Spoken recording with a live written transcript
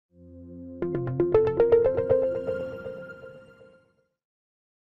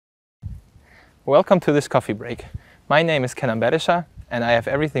Welcome to this coffee break. My name is Kenan Berisha and I have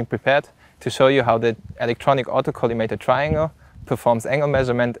everything prepared to show you how the electronic auto-collimator TriAngle performs angle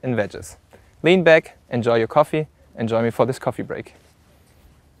measurement in wedges. Lean back, enjoy your coffee, and join me for this coffee break.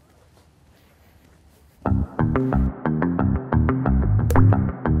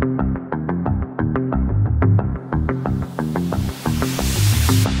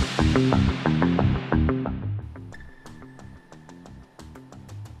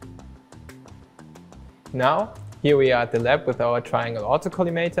 Now, here we are at the lab with our TriAngle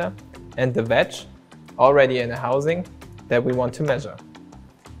auto-collimator and the wedge already in a housing that we want to measure.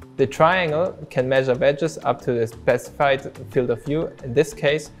 The TriAngle can measure wedges up to the specified field of view. In this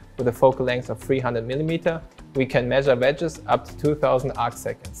case, with a focal length of 300 mm, we can measure wedges up to 2000 arc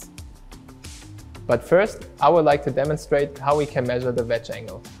seconds. But first, I would like to demonstrate how we can measure the wedge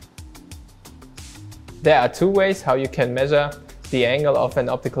angle. There are two ways how you can measure the angle of an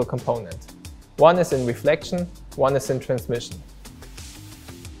optical component. One is in reflection, one is in transmission.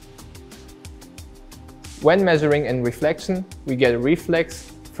 When measuring in reflection, we get a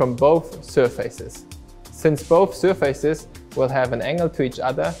reflex from both surfaces. Since both surfaces will have an angle to each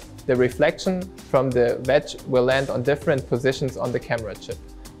other, the reflection from the wedge will land on different positions on the camera chip.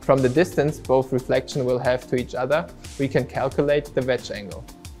 From the distance both reflection will have to each other, we can calculate the wedge angle.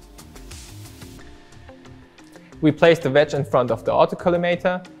 We place the wedge in front of the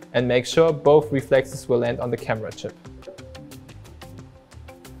auto-collimator and make sure both reflexes will land on the camera chip.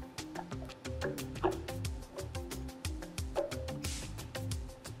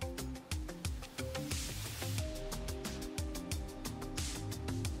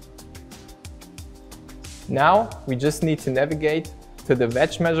 Now we just need to navigate to the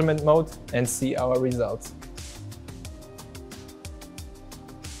wedge measurement mode and see our results.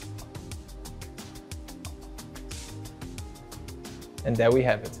 And there we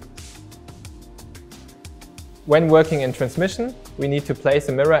have it. When working in transmission, we need to place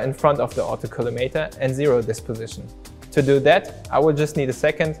a mirror in front of the auto-collimator and zero this position. To do that, I will just need a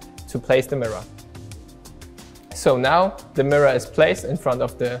second to place the mirror. So now the mirror is placed in front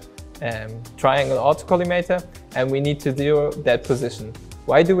of the TriAngle auto-collimator and we need to zero that position.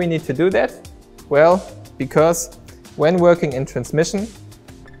 Why do we need to do that? Well, because when working in transmission,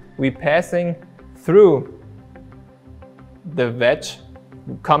 we're passing through the wedge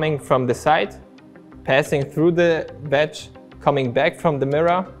coming from the side, passing through the wedge, coming back from the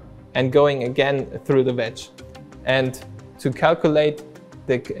mirror and going again through the wedge. And to calculate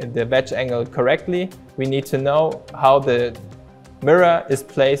the wedge angle correctly, we need to know how the mirror is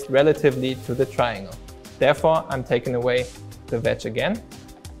placed relatively to the TriAngle. Therefore, I'm taking away the wedge again.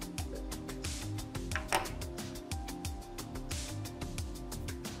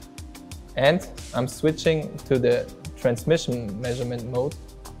 And I'm switching to the transmission measurement mode.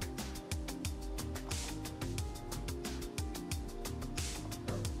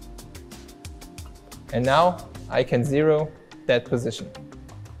 And now I can zero that position.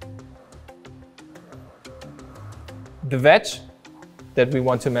 The wedge that we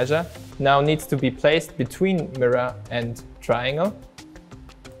want to measure now needs to be placed between mirror and TriAngle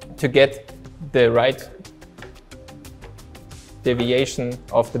to get the right deviation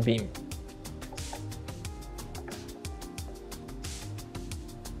of the beam.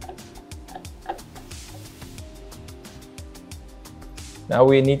 Now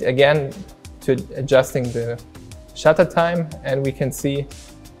we need again to adjusting the shutter time and we can see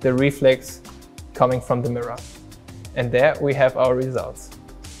the reflex coming from the mirror. And there we have our results.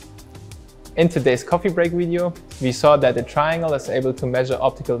 In today's coffee break video, we saw that the TriAngle is able to measure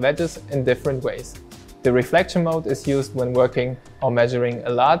optical wedges in different ways. The reflection mode is used when working or measuring a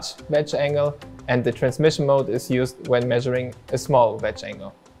large wedge angle, and the transmission mode is used when measuring a small wedge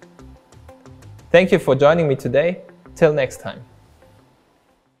angle. Thank you for joining me today. Till next time.